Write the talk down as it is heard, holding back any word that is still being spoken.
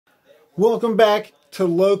Welcome back to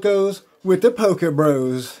Lokos with the Poké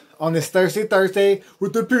Bros on this Thirsty Thursday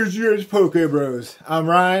with the PGH Poké Bros. I'm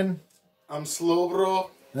Ryan. I'm Slow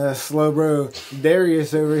Bro. Slow Bro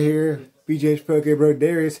Darius over here. PGH Poké Bro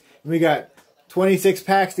Darius. And we got 26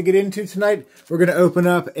 packs to get into tonight. We're going to open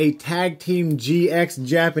up a Tag Team GX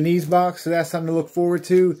Japanese box, so that's something to look forward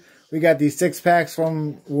to. We got these 6 packs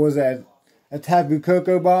from, what was that? A Tabu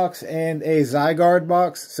Coco box and a Zygarde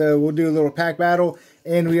box. So we'll do a little pack battle.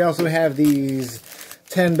 And we also have these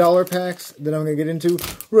 $10 packs that I'm going to get into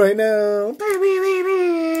right now.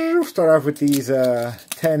 We'll start off with these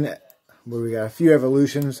 10, what do we got? A few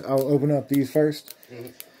evolutions. I'll open up these first.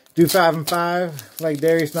 Do 5 and 5 like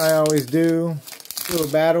Darius and I always do. Little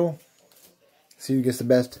battle. See who gets the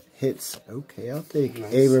best hits. Okay, I'll take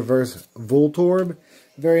a reverse Voltorb.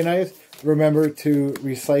 Very nice. Remember to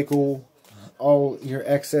recycle all your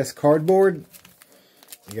excess cardboard.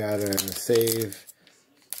 You gotta save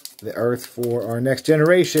the earth for our next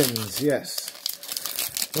generations. Yes.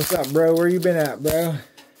 What's up, bro? Where you been at, bro?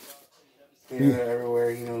 Yeah,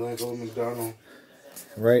 everywhere, you know, like old McDonald.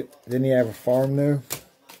 Right? Didn't he have a farm, though?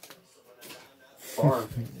 Farm?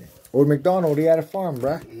 Old McDonald, he had a farm,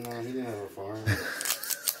 bro. No, he didn't have a farm.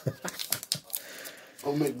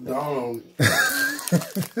 Old McDonald did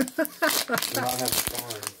not have a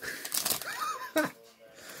farm.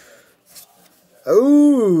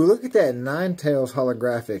 Oh, look at that Ninetales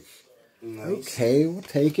holographic. Nice. Okay, we'll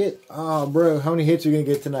take it. Oh, bro, how many hits are you going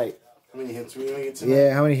to get tonight? How many hits are we going to get tonight?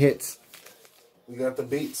 Yeah, how many hits? We got the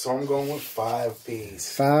beat, so I'm going with 5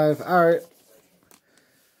 piece. 5. All right.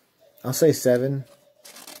 I'll say 7.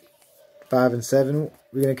 5 and 7.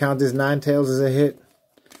 We're going to count this Ninetales as a hit.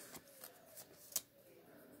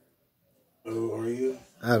 Oh, are you?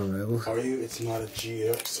 I don't know. Are you? It's not a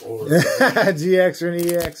GX or GX or an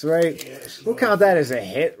EX, right? Yeah, we'll count that as a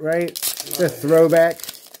hit, right? It's a throwback.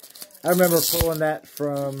 I remember pulling that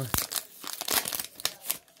from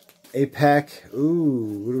a pack.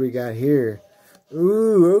 Ooh, what do we got here?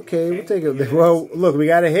 Ooh, okay, we'll take it. Well, look, we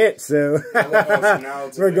got a hit, so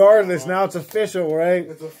regardless, now it's official, right?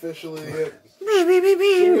 It's officially a hit.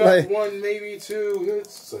 We got like, 1, maybe 2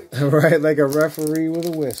 hits. Like, right, like a referee with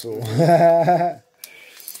a whistle.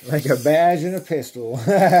 Like a badge and a pistol. Alright,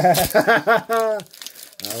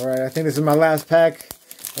 I think this is my last pack.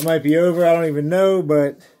 I might be over, I don't even know,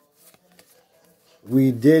 but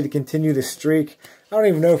we did continue the streak. I don't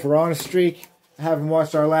even know if we're on a streak. I haven't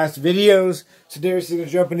watched our last videos. So Darius is going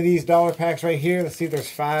to jump into these dollar packs right here. Let's see if there's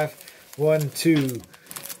 5. 1, 2,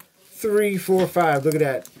 3, 4, 5. Look at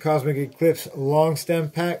that. Cosmic Eclipse long stem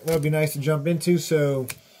pack. That would be nice to jump into. So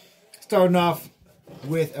starting off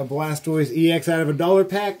with a Blastoise EX out of a dollar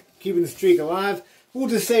pack, keeping the streak alive. We'll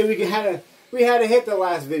just say we had a hit the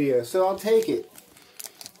last video, so I'll take it.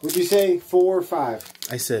 Would you say 4 or 5?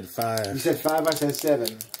 I said 5. You said 5. I said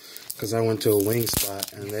 7. Because I went to a wing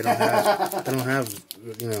spot and they don't have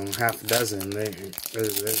you know, half a dozen.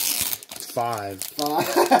 It's 5.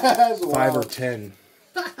 5 or 10.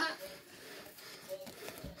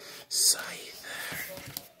 Scythe.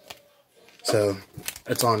 So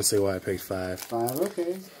that's honestly why I picked 5. 5,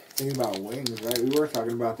 okay. Thinking about wings, right? We were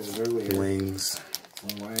talking about this earlier. Wings.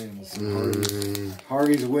 Some wings.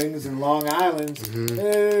 Hardy's wings and Long Island.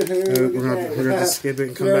 We're going to skip it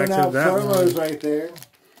and come back to that promos one. right there.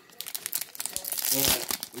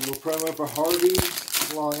 A little promo for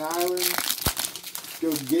Hardy's, Long Island.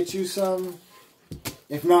 Go get you some.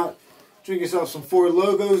 If not, drink yourself some 4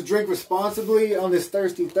 Logos. Drink responsibly on this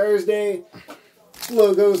Thirsty Thursday.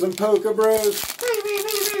 Logos and Poké Bros.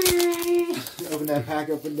 Open that pack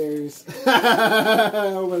up in Darius.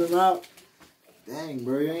 Open them out. Dang,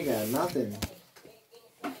 bro, you ain't got nothing.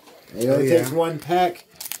 It only takes 1 pack.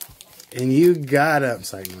 And you got up.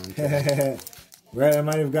 It's like, no, Right, I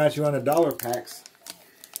might have got you on a dollar packs.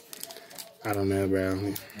 I don't know,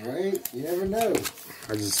 bro. Right? You never know.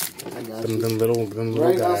 I got them little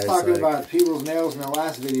right, guys. I was talking about people's nails in the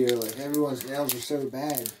last video. Like, everyone's nails are so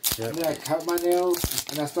bad. Yep. And then I cut my nails,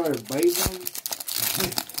 and I started biting them.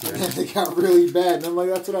 And then they got really bad. And I'm like,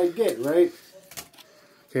 that's what I get, right?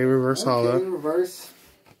 Okay, reverse hollow. Okay, reverse.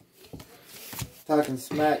 Talking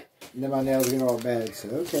smack, and then my nails get all bad, so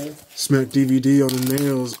okay. Smack DVD on the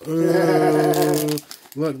nails. Oh.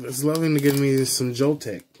 Look, it's loving to give me some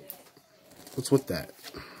Joltek. What's with that?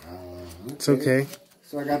 Okay. It's okay.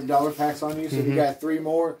 So I got the dollar packs on you, so you got 3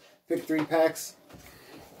 more. Pick 3 packs.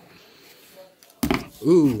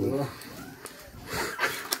 Ooh.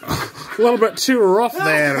 A little bit too rough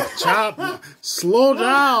there, Chop. Slow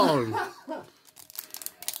down.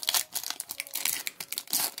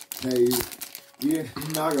 Hey, You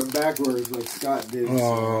knock him backwards like Scott did.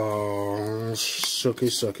 Oh,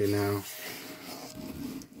 sucky now.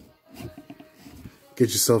 Get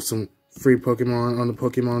yourself some free Pokemon on the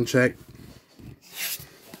Pokemon check.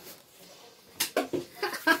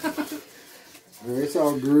 It's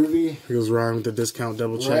all groovy. It goes right with the discount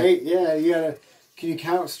double check. Right? Yeah, you gotta. Can you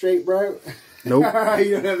count straight, bro? Nope.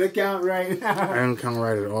 You don't have to count right. I don't count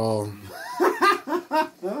right at all.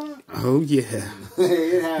 Oh, yeah.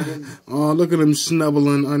 It happened. Oh, look at him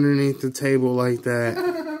snubbling underneath the table like that.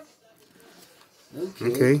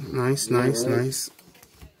 Okay, nice. That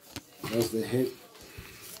was the hit.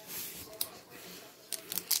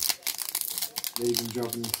 Then you can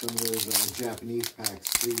jump in some of those Japanese packs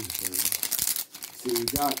too. So we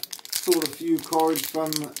got sold a few cards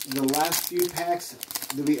from the last few packs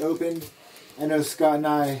that we opened. I know Scott and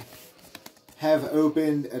I have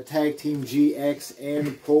opened a Tag Team GX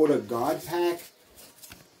and pulled a God pack.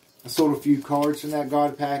 I sold a few cards from that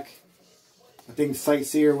God pack. I think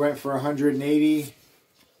Sightseer went for 180.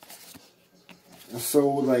 I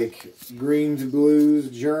sold like Greens,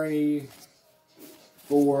 Blues, Journey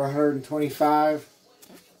for 125.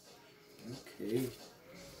 Okay.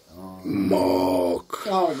 Mark.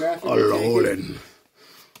 Holographic. Alone.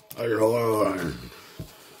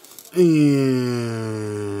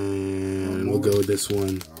 And we'll go with this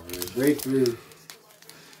one. Alright, breakthrough.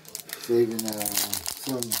 Saving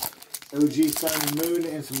some OG Sun and Moon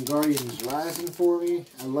and some Guardians Rising for me.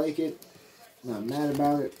 I like it. Not mad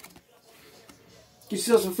about it. You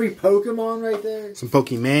still some free Pokemon right there? Some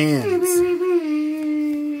Pokemans.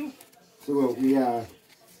 So what, we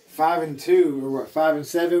 5 and 2, or what, 5 and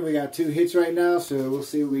 7. We got 2 hits right now, so we'll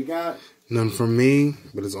see what we got. None from me,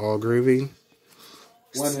 but it's all groovy.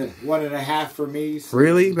 1.5 for me. So.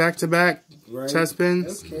 Really? Back to back Right. chest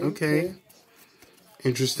pins? Okay.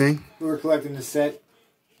 Interesting. We were collecting the set.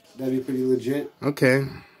 That'd be pretty legit. Okay.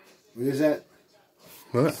 What is that?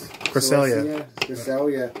 What? Cresselia.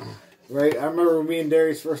 Cresselia. Right. I remember when me and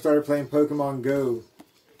Darius first started playing Pokemon Go.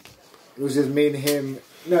 It was just me and him.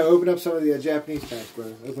 No, open up some of the Japanese packs,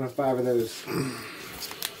 bro. Open up 5 of those.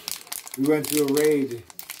 We went to a raid.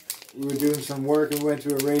 We were doing some work and we went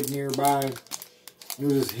to a raid nearby. It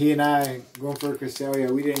was just he and I going for a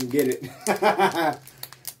Cresselia. We didn't get it. That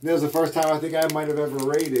was the first time I think I might have ever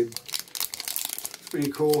raided. It's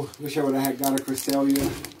pretty cool. Wish I would have got a Cresselia.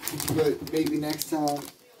 But maybe next time.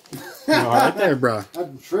 All right there, bro.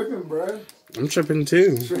 I'm tripping, bro. I'm tripping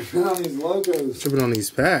too. Tripping on these logos. Tripping on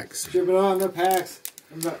these packs. Tripping on the packs.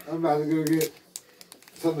 I'm about to go get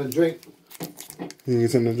something to drink. You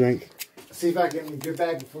need something to drink? See if I can get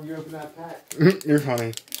back before you open that pack. You're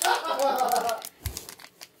funny.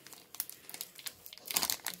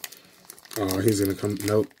 Oh, he's gonna come.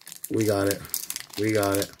 Nope. We got it. We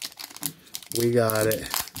got it. We got it.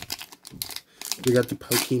 We got the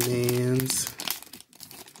Pokemans.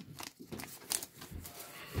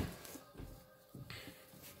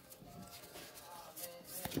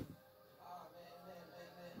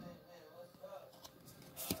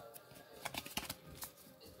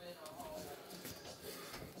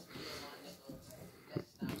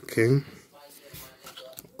 Okay.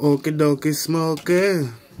 Okie dokie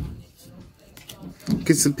smoker.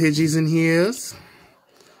 Get some Pidgeys in here.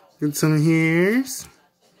 Get some here's.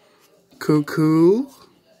 Cuckoo.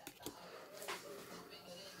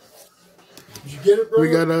 Did you get it, bro?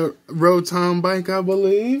 We got a Rotom bike, I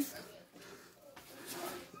believe.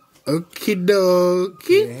 Okie dokie.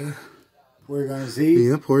 Okay. Porygon Z.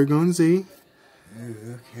 Yeah, Porygon Z.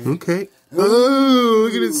 Okay. Okay. Oh,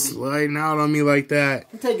 look at it sliding out on me like that.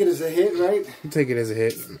 I'll take it as a hit, right? I'll take it as a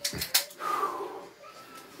hit.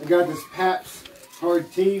 I got this Paps Hard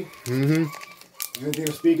Tea. Mm-hmm. Everything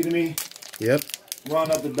was speaking to me. Yep. Round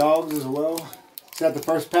up the dogs as well. Is that the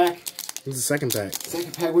first pack? This is the second pack.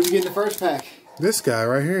 Second pack. What did you get in the first pack? This guy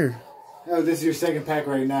right here. Oh, this is your second pack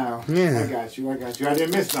right now. Yeah. I got you. I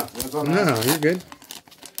didn't miss nothing. That's all No, you're good.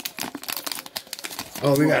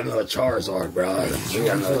 Oh, we got another Charizard, bro. We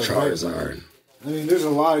got another Charizard. I mean, there's a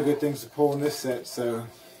lot of good things to pull in this set, so.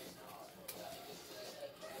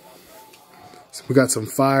 So we got some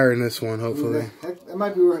fire in this one, hopefully. That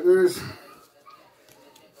might be where there's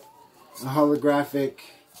a holographic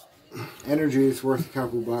energy that's worth a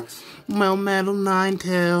couple bucks. Melmetal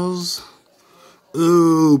Ninetales.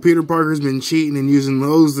 Ooh, Peter Parker's been cheating and using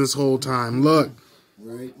those this whole time. Look.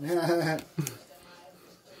 Right.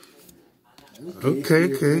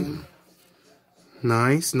 Okay.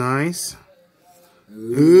 Nice.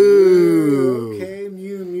 Ooh. Okay,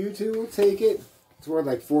 Mewtwo, we'll take it. It's worth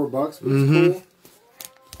like $4, but it's cool.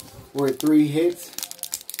 We're at 3 hits.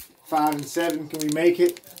 5 and 7, can we make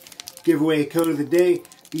it? Give away a code of the day.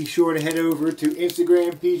 Be sure to head over to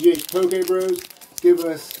Instagram, PGH Poké Bros. Give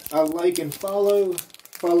us a like and follow.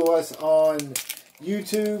 Follow us on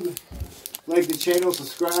YouTube. Like the channel,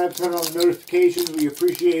 subscribe, turn on the notifications. We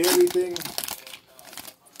appreciate everything.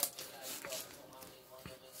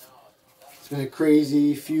 It's been a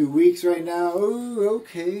crazy few weeks right now. Ooh,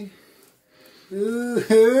 okay.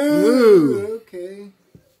 Ooh, okay.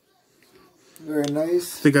 Very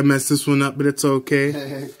nice. I think I messed this one up, but it's okay.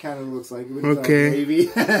 It kind of looks like it. Okay.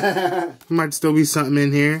 Maybe. Might still be something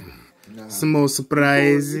in here. Nah. Some more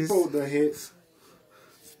surprises. You pulled the hits.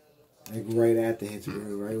 Like right at the hits, bro.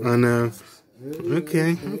 Right. I know.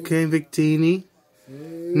 Okay. Okay, Victini.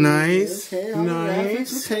 Nice. Okay,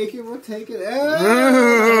 nice. We'll take it. We'll take it.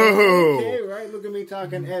 Oh! Okay, right. Look at me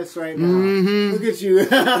talking S right now. Look at you.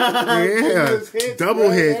 Yeah. Hits, double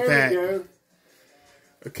right? hit There we that. go.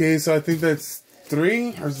 Okay, so I think that's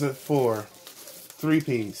 3 or is it 4?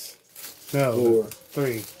 3-piece. No, 4.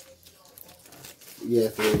 3. Yeah,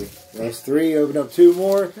 3. That's 3. Open up 2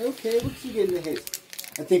 more. Okay, what you getting the hit?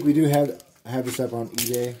 I think we do have this up on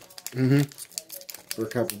eBay. For a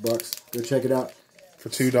couple bucks. Go check it out. For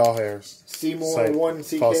 2 doll hairs. Seymour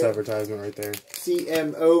 1CK. False advertisement right there.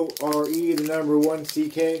 CMORE, the number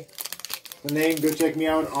 1CK. The name. Go check me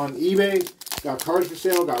out on eBay. Got cards for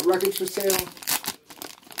sale. Got records for sale.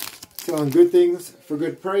 Selling good things for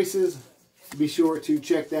good prices. Be sure to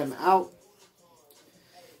check them out.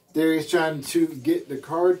 Darius trying to get the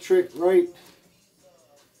card trick right.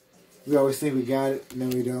 We always think we got it, and then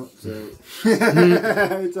we don't. So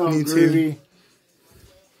it's all groovy.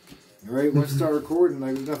 All right, once you start recording,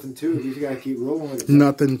 like there's nothing to it. You just gotta keep rolling with it.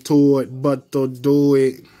 Nothing to it but to do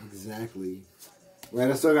it. Exactly. Right,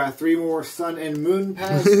 I still got 3 more Sun and Moon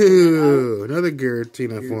packs. Ooh, another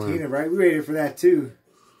Giratina form. Giratina, right? We waited for that too.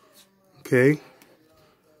 Okay.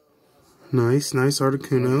 Nice, nice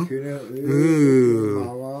Articuno. Ooh.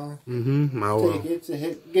 Mawa. Mawa. Take it. It's a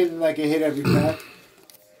hit. Getting like a hit every pack.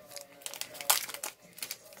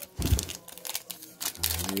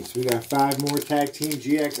 Alright, so we got 5 more Tag Team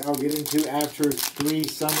GX I'll get into after 3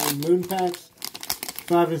 Sun and Moon packs.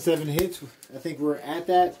 5 and 7 hits. I think we're at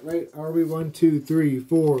that, right? Are we? 1, 2, 3,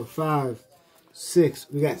 4, 5, 6.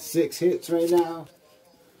 We got 6 hits right now.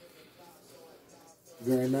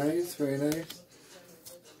 Very nice, very nice.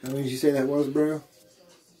 How many did you say that was, bro?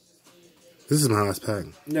 This is my last pack.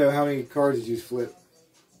 No, how many cards did you flip?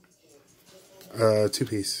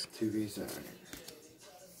 2-piece. 2-piece, alright.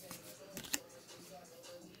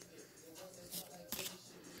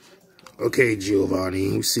 Okay,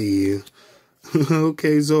 Giovanni, we see you.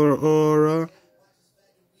 Okay, Zora Aura.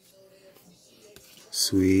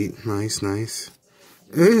 Sweet, nice, nice.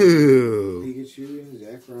 Ooh. Pikachu and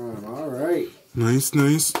Zekrom, alright. Nice,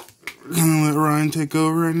 nice. Gonna let Ryan take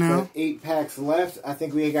over right now. 8 packs left. I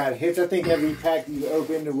think we got hits. I think every pack you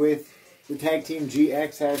opened with the Tag Team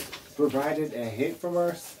GX has provided a hit from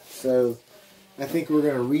us. So I think we're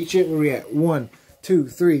gonna reach it. Where we at? 1, 2,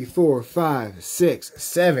 3, 4, 5, 6,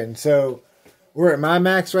 7. So we're at my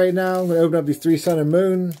max right now. I'm gonna open up these 3 Sun and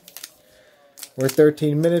Moon. We're at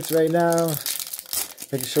 13 minutes right now.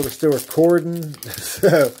 Making sure we're still recording.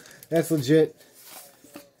 So that's legit.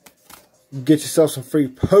 Get yourself some free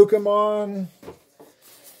Pokemon.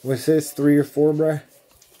 What's this? 3 or 4, bruh?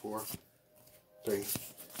 4. 3.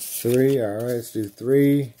 3. Alright, let's do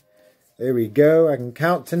 3. There we go. I can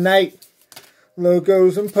count tonight.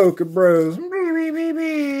 Lokos and Poké Bros.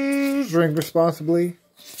 Drink responsibly.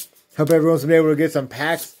 Hope everyone's been able to get some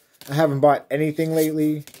packs. I haven't bought anything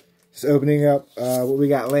lately. Just opening up what we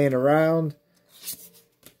got laying around.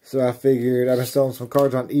 So I figured I've been selling some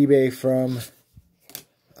cards on eBay from...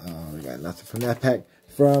 we got nothing from that pack.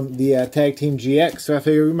 From the Tag Team GX. So I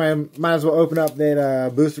figured we might as well open up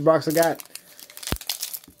that booster box I got.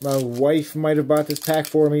 My wife might have bought this pack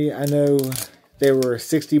for me. I know they were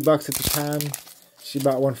 60 bucks at the time. She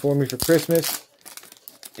bought one for me for Christmas.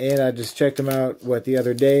 And I just checked them out, the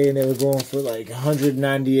other day. And they were going for like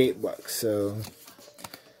 198 bucks. So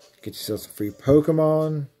get yourself some free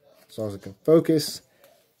Pokemon. As long as it can focus.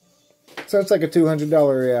 So it's like a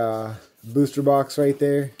 $200 booster box right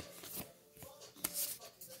there.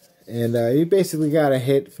 And you basically got a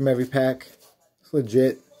hit from every pack. It's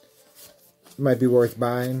legit. It might be worth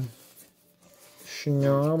buying. You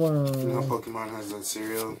know Pokemon has that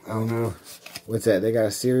cereal? I don't know. What's that? They got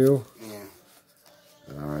a cereal? Yeah.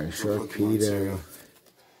 Alright, Sharpedo.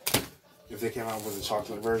 If they came out with a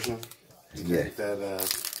chocolate version, you think that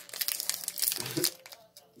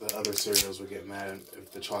the other cereals would get mad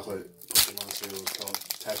if the chocolate Pokemon cereal was called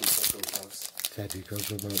Tappy Cocoa Puffs. Tappy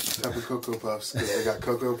Cocoa Puffs. Tappy Cocoa Puffs, because they got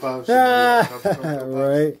Cocoa Puffs. And they got Cocoa Puffs.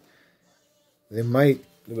 Right. They might.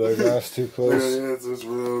 Like, that's too close. Yeah, it's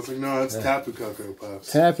real. It's like, no, it's Tapu Cocoa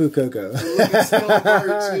Puffs. Tapu Cocoa. Look at Snow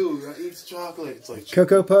Bird, too. That eats chocolate. It's like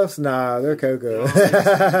Cocoa Puffs? Nah, they're cocoa.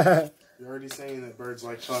 You're already saying that birds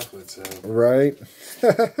like chocolate, so. Right.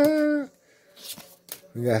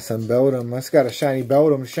 We got some Beldum. Let's got a shiny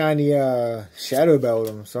Beldum. Shiny Shadow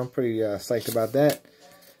Beldum. So I'm pretty psyched about that.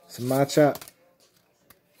 Some Machop.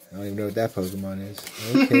 I don't even know what that Pokemon is.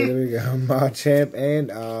 Okay, there we go. Machamp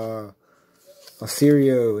and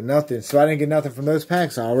Serio. Nothing. So I didn't get nothing from those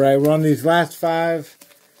packs. Alright, we're on these last 5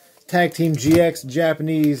 Tag Team GX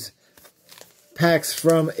Japanese packs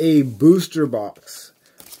from a booster box.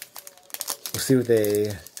 We'll see what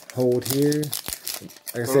they hold here.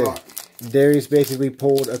 Like I said, Darius basically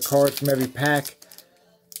pulled a card from every pack.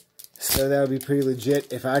 So that would be pretty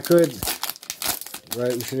legit if I could.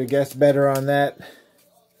 Right, we should have guessed better on that.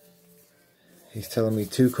 He's telling me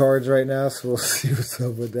 2 cards right now, so we'll see what's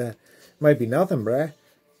up with that. Might be nothing, bruh.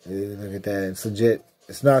 Look at that. It's legit.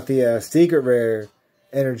 It's not the secret rare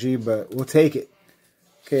energy, but we'll take it.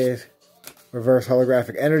 Okay. Reverse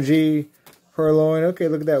holographic energy. Purloin. Okay,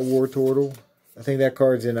 look at that War Turtle. I think that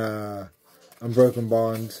card's in Unbroken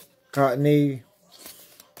Bonds. Cottony.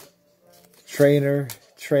 Trainer.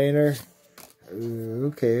 Ooh,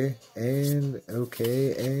 okay. And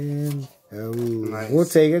oh, nice. We'll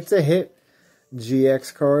take it. It's a hit.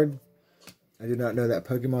 GX card. I do not know that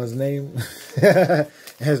Pokemon's name. It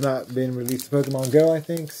has not been released to Pokemon Go, I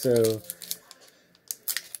think, so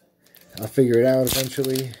I'll figure it out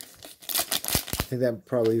eventually. I think that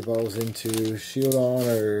probably evolves into Shieldon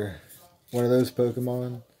or one of those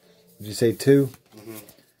Pokemon. Did you say 2? Mm-hmm.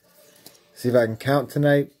 See if I can count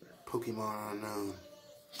tonight. Pokemon unknown.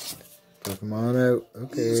 Pokemon out.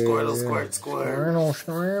 Okay. Squirtle.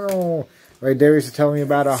 Right, Darius is telling me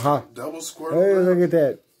about a double Squirtle. Hey, look at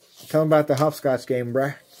that. Tell him about the hopscotch game,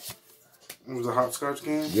 bruh. It was a hopscotch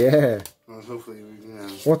game? Yeah. Well, hopefully,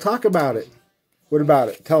 We'll talk about it. What about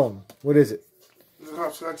it? Tell him. What is it? It's a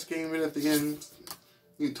hopscotch game right at the end.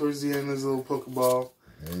 Towards the end, there's a little Pokeball.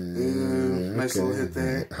 Nice little hit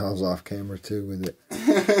there. I was off camera, too, with it.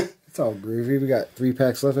 It's all groovy. We got 3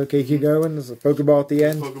 packs left. Okay, keep going. There's a Pokeball at the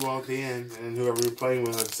end. Pokeball at the end. And whoever you're playing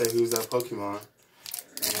with, let's say who's that Pokemon.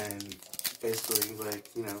 And basically, like,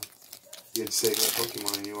 you know, you have to say what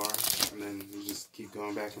Pokemon you are, and then you just keep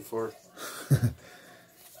going back and forth.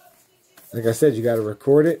 Like I said, you got to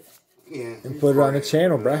record it and put it on the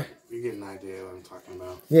channel, bruh. You get an idea of what I'm talking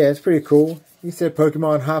about. Yeah, it's pretty cool. You said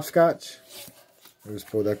Pokemon Hopscotch. I just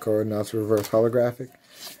pulled that card, now it's reverse holographic.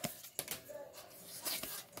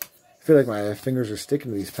 I feel like my fingers are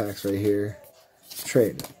sticking to these packs right here.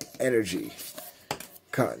 Trade, Energy,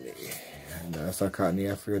 Cottony. No, it's not Cottony.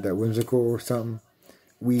 I forget that. Whimsical or something.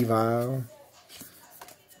 Weavile.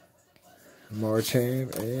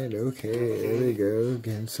 Marchand. And okay, there we go.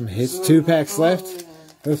 Getting some hits. 2 packs left.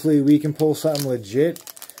 Hopefully we can pull something legit.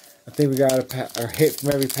 I think we got a hit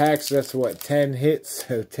from every pack. So that's what? 10 hits.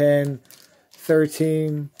 So 10,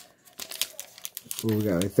 13. Ooh, we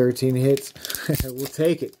got like 13 hits. We'll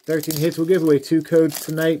take it. 13 hits. We'll give away 2 codes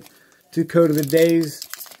tonight. 2 code of the days.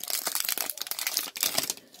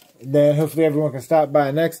 Then hopefully everyone can stop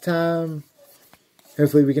by next time.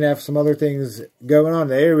 Hopefully we can have some other things going on.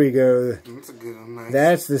 There we go. That's a good one. Nice.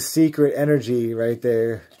 That's the secret energy right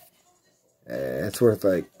there. It's worth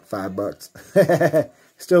like $5.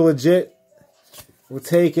 Still legit. We'll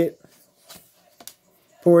take it.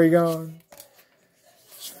 Porygon.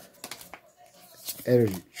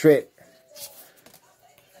 Energy. Trick.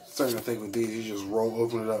 Starting to think with these, you just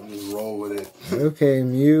open it up and just roll with it. Okay,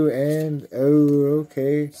 Mew and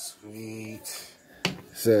okay. Sweet.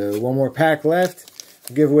 So 1 more pack left.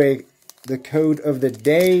 Give away the code of the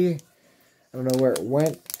day. I don't know where it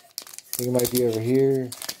went. I think it might be over here.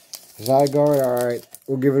 Zygarde. Alright.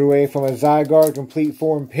 We'll give it away from a Zygarde Complete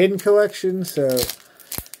Form Pin Collection. So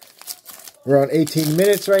we're on 18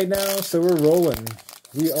 minutes right now. So we're rolling.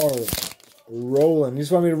 We are rolling. You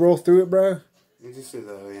just want me to roll through it, bro? You just do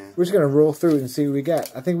that, yeah. We're just going to roll through it and see what we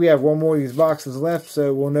got. I think we have 1 more of these boxes left.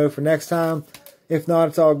 So we'll know for next time. If not,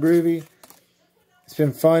 it's all groovy. It's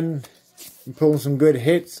been fun. I'm pulling some good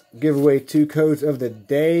hits. Give away 2 codes of the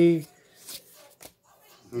day.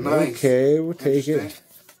 Nice. Okay, we'll take it.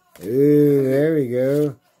 Ooh, there we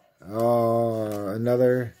go. Oh,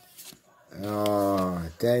 another. Oh,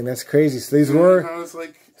 dang, that's crazy. So these were. So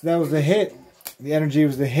that was the hit. The energy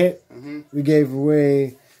was the hit. We gave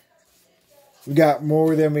away. We got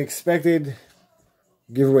more than we expected.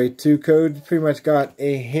 Give away 2 codes. Pretty much got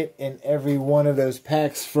a hit in every one of those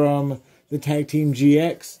packs from the Tag Team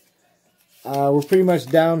GX. We're pretty much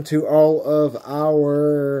down to all of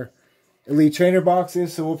our Elite Trainer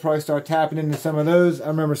boxes, so we'll probably start tapping into some of those. I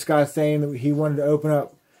remember Scott saying that he wanted to open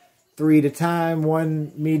up 3 at a time.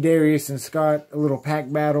 One, me, Darius, and Scott, a little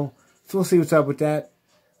pack battle. So we'll see what's up with that.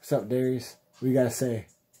 What's up, Darius? What you got to say?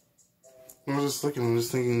 I'm just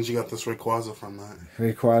thinking you got this Rayquaza from that.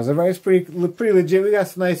 Rayquaza, right? It's pretty legit. We got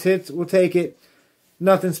some nice hits. We'll take it.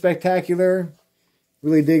 Nothing spectacular.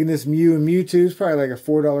 Really digging this Mew and Mewtwo. It's probably like a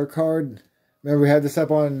 $4 card. Remember, we had this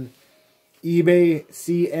up on eBay,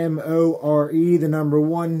 CMORE, the number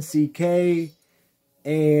 1 CK,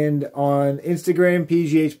 and on Instagram,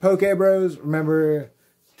 PGH Poké Bros. Remember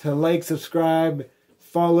to like, subscribe,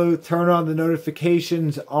 follow, turn on the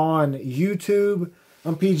notifications on YouTube.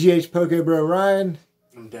 I'm PGH Poké Bro Ryan.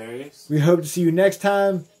 I'm Darius. We hope to see you next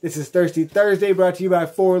time. This is Thirsty Thursday, brought to you by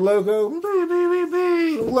 4 Loco.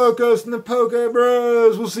 Lokos and the Poké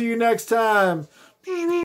Bros. We'll see you next time.